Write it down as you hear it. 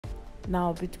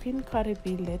Now, between Cardi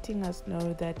B letting us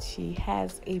know that she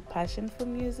has a passion for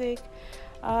music,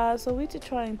 Saweetie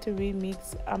trying to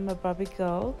remix I'm a Barbie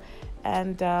Girl,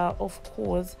 and of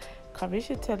course,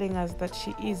 Caresha telling us that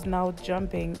she is now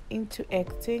jumping into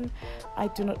acting. I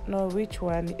do not know which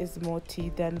one is more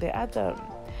tea than the other.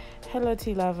 Hello,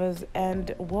 tea lovers,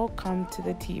 and welcome to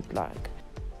the tea blog.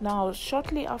 Now,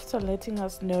 shortly after letting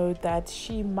us know that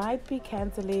she might be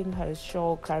canceling her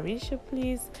show, Caresha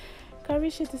Please,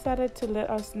 Caresha decided to let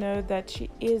us know that she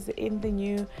is in the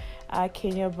new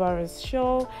Kenya Barbz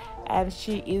show, and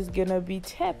she is gonna be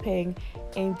tapping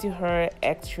into her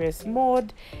actress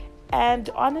mode. And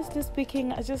honestly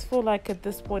speaking, I just feel like at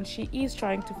this point she is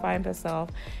trying to find herself.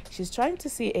 She's trying to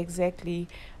see exactly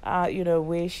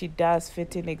where she does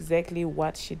fit in, exactly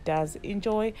what she does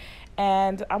enjoy.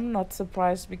 And I'm not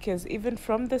surprised, because even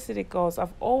from the City Girls,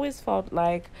 I've always felt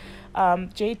like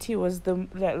JT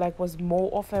was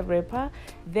more of a rapper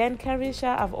than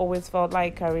Caresha. I've always felt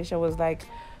like Caresha was like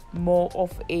more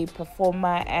of a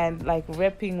performer, and like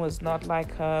rapping was not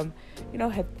like her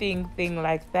thing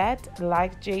like that,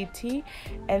 like JT.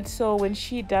 And so when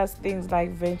she does things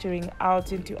like venturing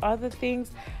out into other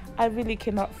things, I really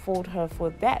cannot fault her for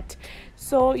that.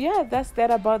 So yeah, that's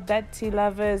that about that, tea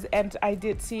lovers. And I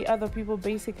did see other people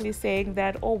basically saying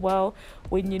that, oh well,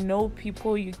 when you know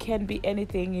people, you can be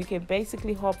anything. You can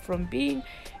basically hop from being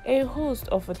a host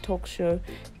of a talk show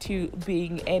to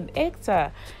being an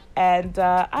actor. And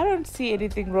I don't see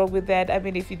anything wrong with that. I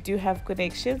mean, if you do have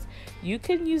connections, you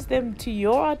can use them to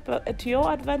your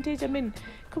advantage. I mean,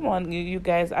 come on, you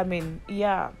guys. I mean,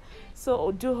 yeah.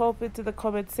 So do hop into the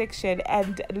comment section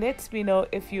and let me know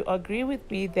if you agree with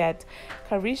me that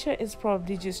Caresha is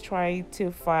probably just trying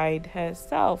to find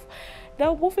herself.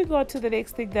 Now, moving on to the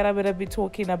next thing that I'm going to be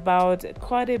talking about,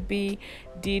 Cardi B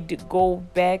did go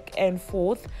back and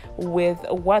forth with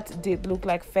what did look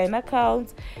like fan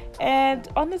accounts. And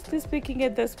honestly speaking,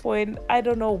 at this point, I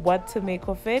don't know what to make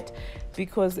of it,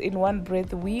 because in one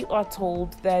breath, we are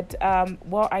told that,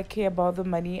 I care about the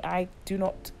money. I do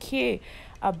not care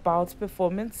about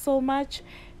performance so much.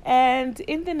 And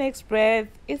in the next breath,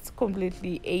 it's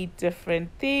completely a different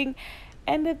thing.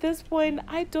 And at this point,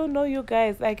 I don't know, you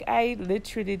guys. Like, I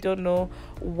literally don't know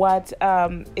what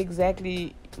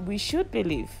exactly we should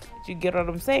believe. Do you get what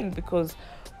I'm saying? Because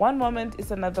one moment is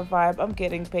another vibe. I'm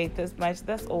getting paid this much.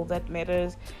 That's all that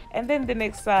matters. And then the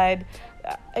next side,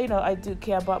 I do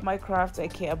care about my craft. I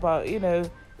care about,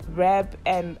 rap,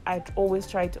 and I'd always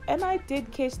try to, and I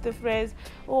did catch the phrase,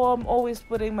 oh, I'm always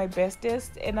putting my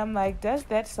bestest, and I'm like, does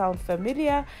that sound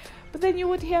familiar? But then you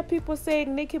would hear people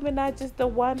saying Nicki Minaj is the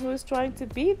one who is trying to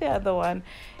be the other one.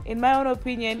 In my own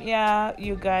opinion, yeah,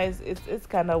 you guys, it's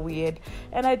kind of weird.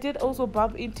 And I did also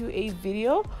bump into a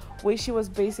video where she was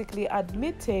basically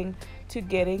admitting to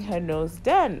getting her nose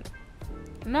done.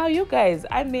 Now, you guys,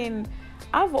 I mean,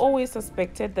 I've always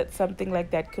suspected that something like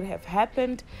that could have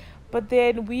happened. But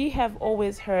then we have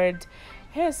always heard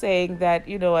her saying that,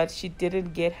 she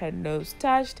didn't get her nose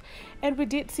touched. And we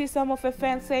did see some of her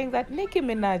fans saying that Nicki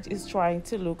Minaj is trying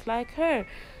to look like her.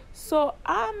 So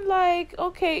I'm like,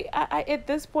 okay, I at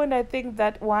this point, I think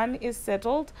that one is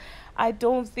settled. I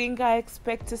don't think I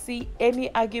expect to see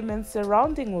any arguments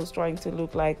surrounding who's trying to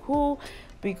look like who,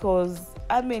 because,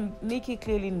 I mean, Nicki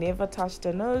clearly never touched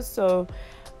her nose. So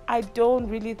I don't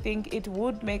really think it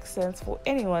would make sense for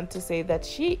anyone to say that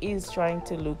she is trying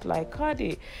to look like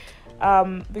Cardi,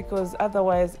 because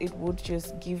otherwise it would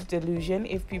just give delusion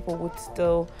if people would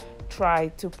still try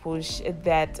to push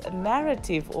that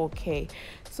narrative. Okay,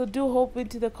 so do hop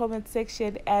into the comment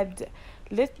section and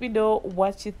let me know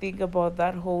what you think about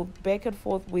that whole back and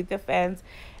forth with the fans,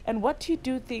 and what you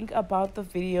do think about the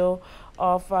video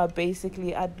of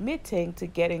basically admitting to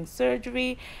getting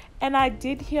surgery. And I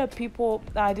did hear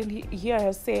I didn't hear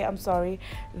her say, I'm sorry,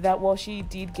 that she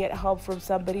did get help from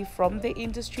somebody from the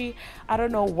industry. I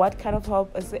don't know what kind of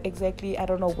help exactly. I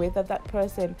don't know whether that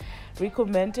person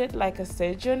recommended like a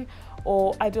surgeon,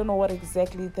 or I don't know what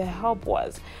exactly the help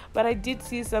was. But I did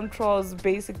see some trolls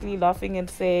basically laughing and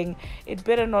saying, it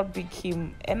better not be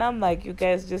Kim. And I'm like, you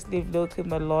guys just leave Lil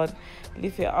Kim alone.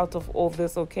 Leave her out of all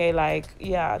this, okay? Like,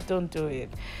 yeah, don't do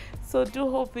it. So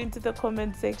do hop into the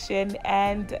comment section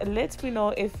and let me know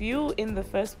if you in the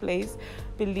first place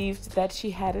believed that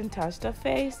she hadn't touched her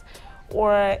face,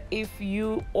 or if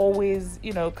you always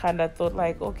kind of thought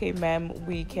like, okay ma'am,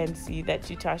 we can see that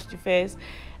you touched your face.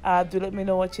 Do let me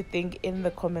know what you think in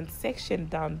the comment section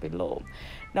down below.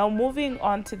 Now, moving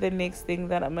on to the next thing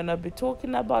that I'm gonna be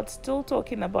talking about, still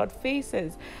talking about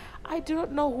faces. I do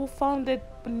not know who found it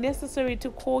necessary to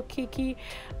call Keke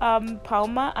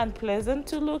Palmer unpleasant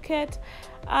to look at.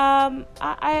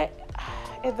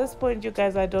 at this point, you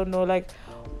guys, I don't know. Like,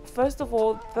 first of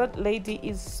all, that lady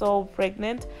is so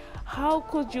pregnant. How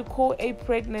could you call a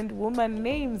pregnant woman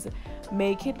names?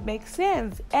 Make it make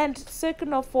sense. And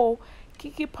second of all,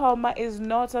 Kiki Palmer is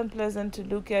not unpleasant to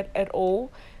look at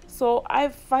all. So I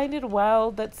find it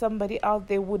wild that somebody out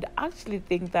there would actually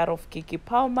think that of Kiki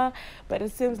Palmer, but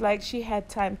it seems like she had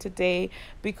time today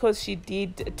because she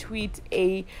did tweet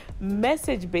a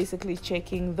message basically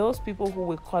checking those people who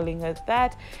were calling her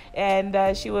that,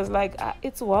 and she was like,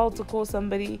 it's wild to call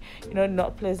somebody,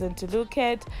 not pleasant to look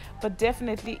at, but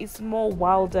definitely it's more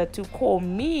wilder to call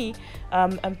me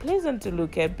unpleasant to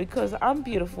look at because I'm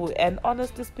beautiful. And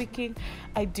honestly speaking,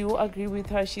 I do agree with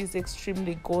her. She's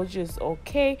extremely gorgeous.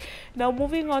 Okay, now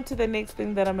moving on to the next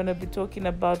thing that I'm going to be talking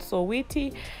about,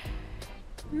 Saweetie.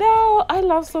 Now, I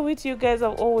love Saweetie, you guys.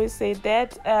 I've always said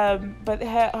that, but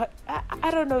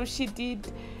I don't know, she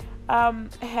did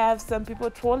have some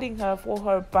people trolling her for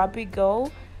her Barbie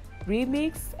Girl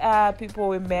remix. People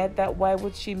were mad that why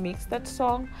would she mix that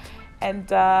song,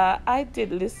 and I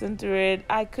did listen to it.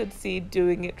 I could see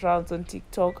doing it rounds on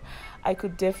TikTok. I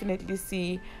could definitely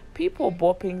see people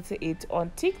bopping to it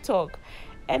on TikTok.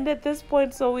 And at this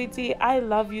point, Saweetie, I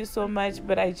love you so much,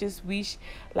 but I just wish,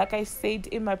 like I said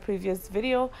in my previous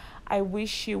video, I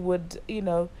wish you would,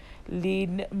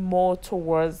 lean more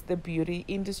towards the beauty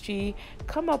industry,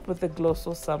 come up with a gloss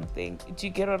or something. Do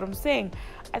you get what I'm saying?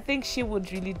 I think she would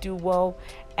really do well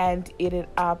and eat it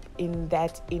up in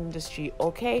that industry.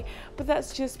 Okay, but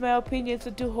that's just my opinion,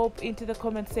 so do hop into the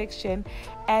comment section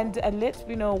and let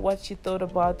me know what you thought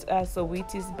about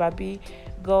Saweetie's Barbie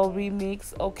Girl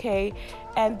remix. Okay,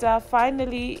 and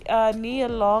finally, Nia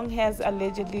Long has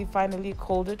allegedly finally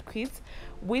called it quits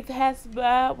with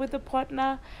a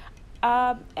partner.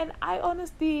 And I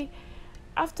honestly,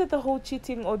 after the whole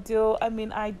cheating ordeal, I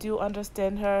mean, I do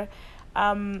understand her,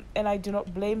 and I do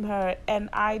not blame her, and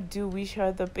I do wish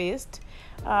her the best,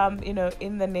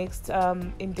 in the next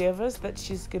endeavors that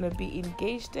she's gonna be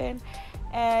engaged in.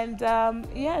 And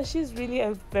yeah, she's really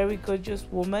a very gorgeous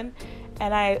woman,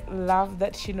 and I love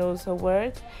that she knows her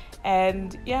worth.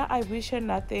 And yeah, I wish her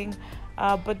nothing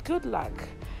but good luck.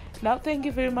 Now, thank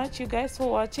you very much, you guys,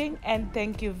 for watching, and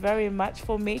thank you very much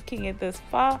for making it this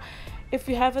far. If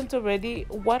you haven't already,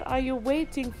 what are you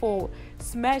waiting for?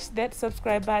 Smash that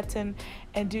subscribe button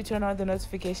and do turn on the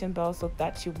notification bell so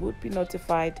that you would be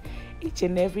notified each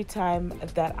and every time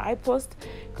that I post,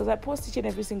 because I post each and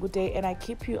every single day and I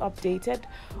keep you updated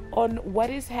on what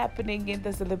is happening in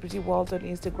the celebrity world on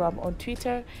Instagram, on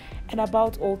Twitter, and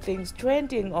about all things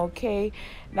trending. Okay,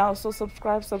 now, so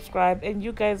subscribe. And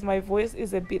you guys, my voice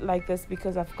is a bit like this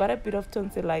because I've got a bit of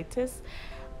tonsillitis.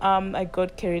 I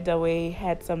got carried away,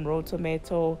 had some raw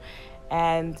tomato,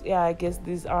 and yeah, I guess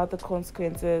these are the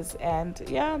consequences. And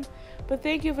yeah, but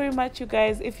thank you very much, you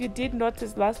guys. If you did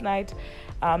notice last night,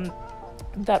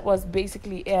 that was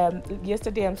basically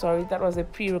yesterday, I'm sorry, that was a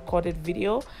pre-recorded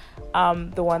video,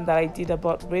 the one that I did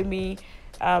about Remy.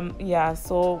 Yeah,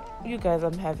 so you guys,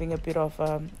 I'm having a bit of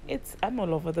I'm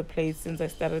all over the place since I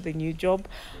started a new job,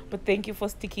 but thank you for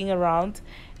sticking around,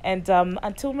 and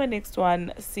until my next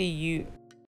one, see you.